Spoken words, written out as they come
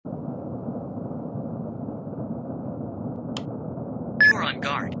on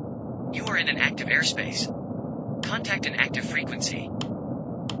guard. You are in an active airspace. Contact an active frequency.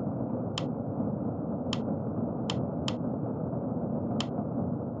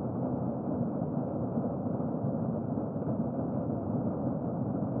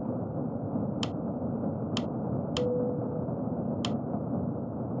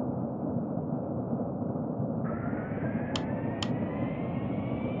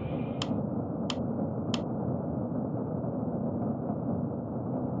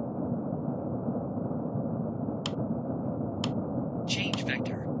 Change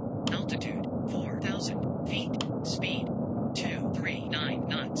vector. Altitude, 4,000 feet. Speed, 239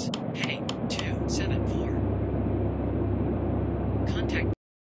 knots. Heading, 274. Contact.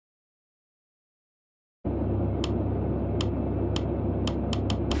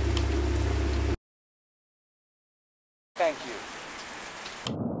 Thank you.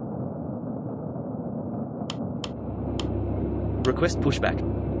 Request pushback.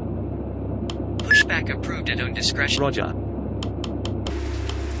 Pushback approved at own discretion. Roger.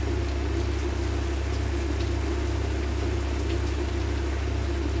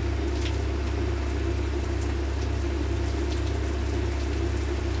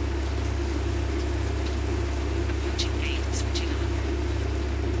 Approaching gate, switching on.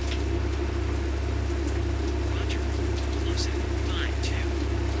 Roger. Closing, 5-2.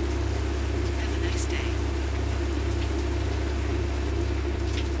 Have a nice day.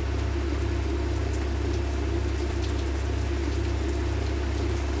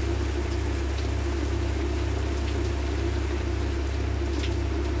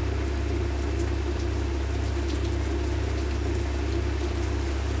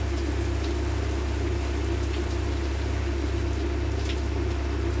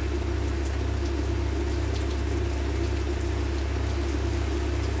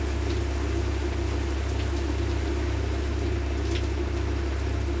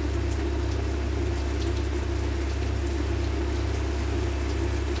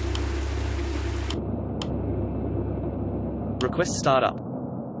 Request startup.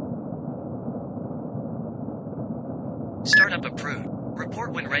 Startup approved.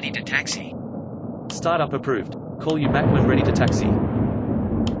 Report when ready to taxi. Startup approved. Call you back when ready to taxi.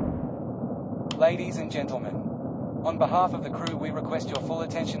 Ladies and gentlemen, on behalf of the crew, we request your full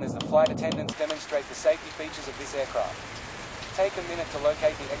attention as the flight attendants demonstrate the safety features of this aircraft. Take a minute to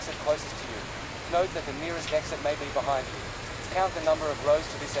locate the exit closest to you. Note that the nearest exit may be behind you. Count the number of rows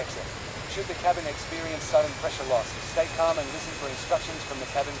to this exit. Should the cabin experience sudden pressure loss, stay calm and listen for instructions from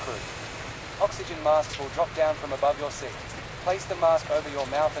the cabin crew. Oxygen masks will drop down from above your seat. Place the mask over your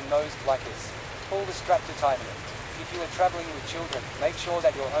mouth and nose, like this. Pull the strap to tighten it. If you are traveling with children, make sure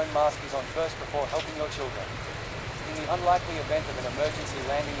that your own mask is on first before helping your children. In the unlikely event of an emergency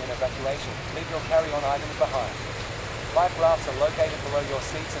landing and evacuation, leave your carry-on items behind. Life rafts are located below your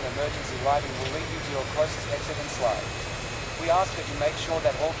seats and emergency lighting will lead you to your closest exit and slide. We ask that you make sure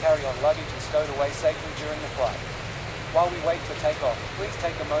that all carry-on luggage is stowed away safely during the flight. While we wait for takeoff, please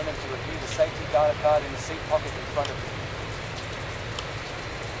take a moment to review the safety data card in the seat pocket in front of you.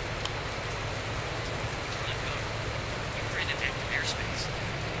 You are in an active airspace.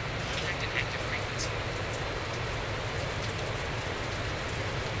 Contact an active frequency.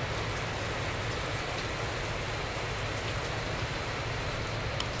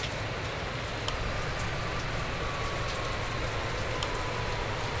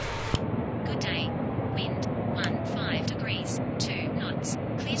 Good day. Wind 15 degrees, 2 knots.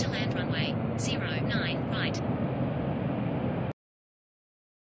 Clear to land runway 09 right.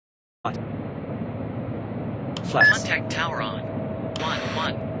 Flaps. Contact tower on.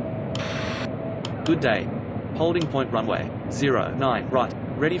 1-1. Good day. Holding point runway 09 right.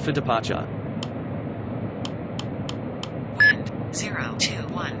 Ready for departure. Wind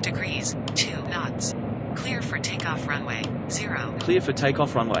 021 degrees, 2 knots. Clear for takeoff runway 0. Clear for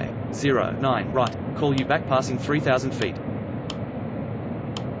takeoff runway 09 right. Call you back passing 3,000 feet.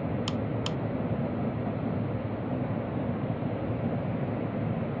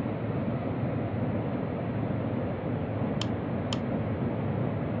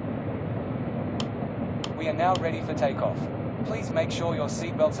 We are now ready for takeoff. Please make sure your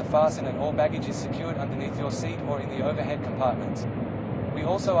seatbelts are fastened and all baggage is secured underneath your seat or in the overhead compartments. We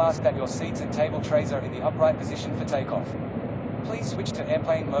also ask that your seats and table trays are in the upright position for takeoff. Please switch to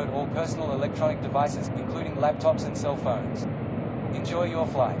airplane mode all personal electronic devices, including laptops and cell phones. Enjoy your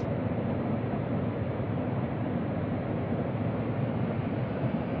flight.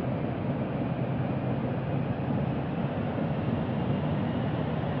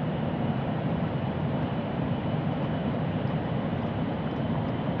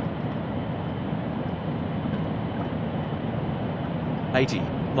 80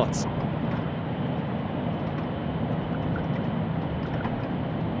 knots.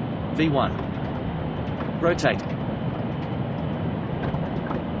 V1. Rotate.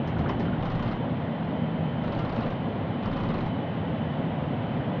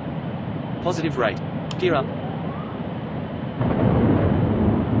 Positive rate. Gear up.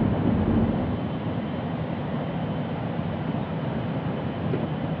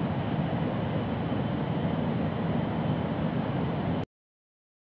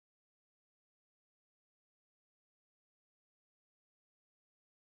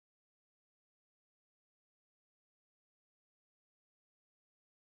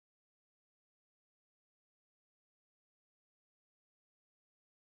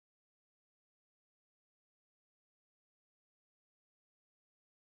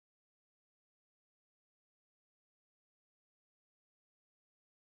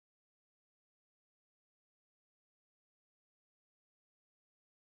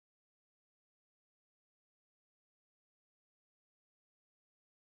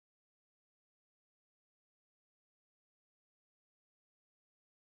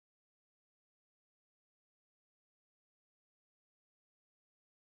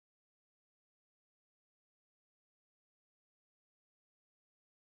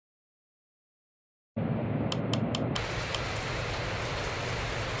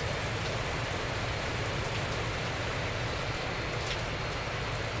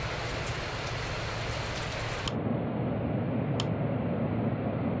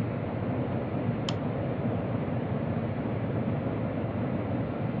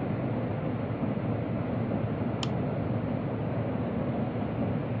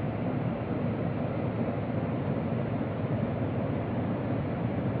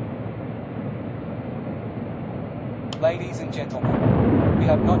 Ladies and gentlemen, we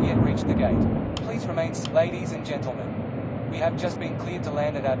have not yet reached the gate. Please remain. Ladies and gentlemen, we have just been cleared to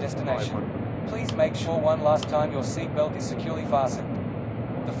land at our destination. Please make sure one last time your seatbelt is securely fastened.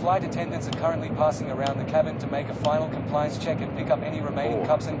 The flight attendants are currently passing around the cabin to make a final compliance check and pick up any remaining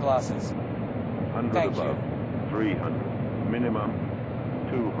cups and glasses. 100 Thank above, you. 300, minimum,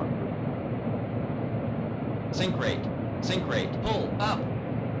 200. Sink rate, pull up.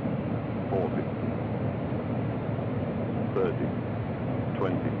 40, 30,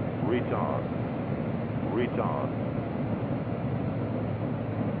 20, retard, retard,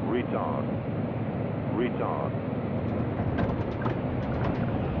 retard, retard,